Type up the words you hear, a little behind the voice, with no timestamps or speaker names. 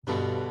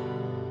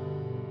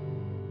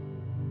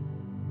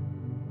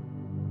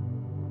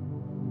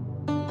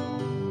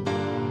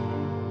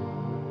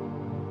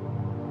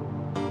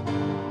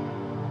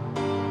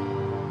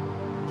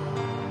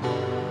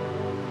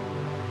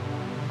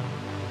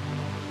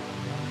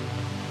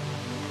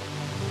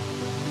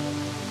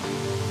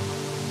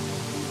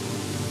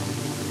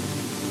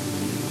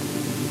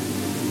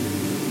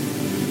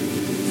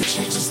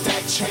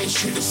change,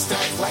 treat a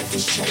stack like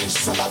it's changed.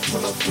 Till I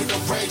pull up in the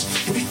range.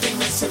 Anything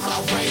that's in my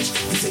range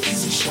is an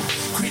easy shot.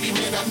 Greedy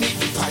man, I need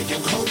the pipe.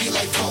 Young Cody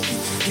like Kobe.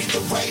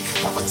 Either way,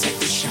 I'ma take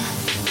the shot.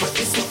 But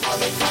it's not all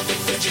about the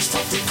bitches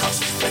from the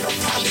coast. And I'm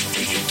probably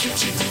eating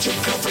kimchi with your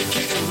girlfriend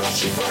getting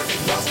lost. You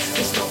burning lost.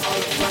 It's not all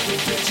about the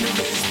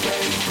Benjamins,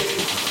 baby.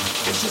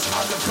 It's just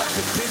all about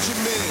the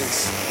Benjamins.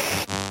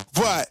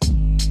 What?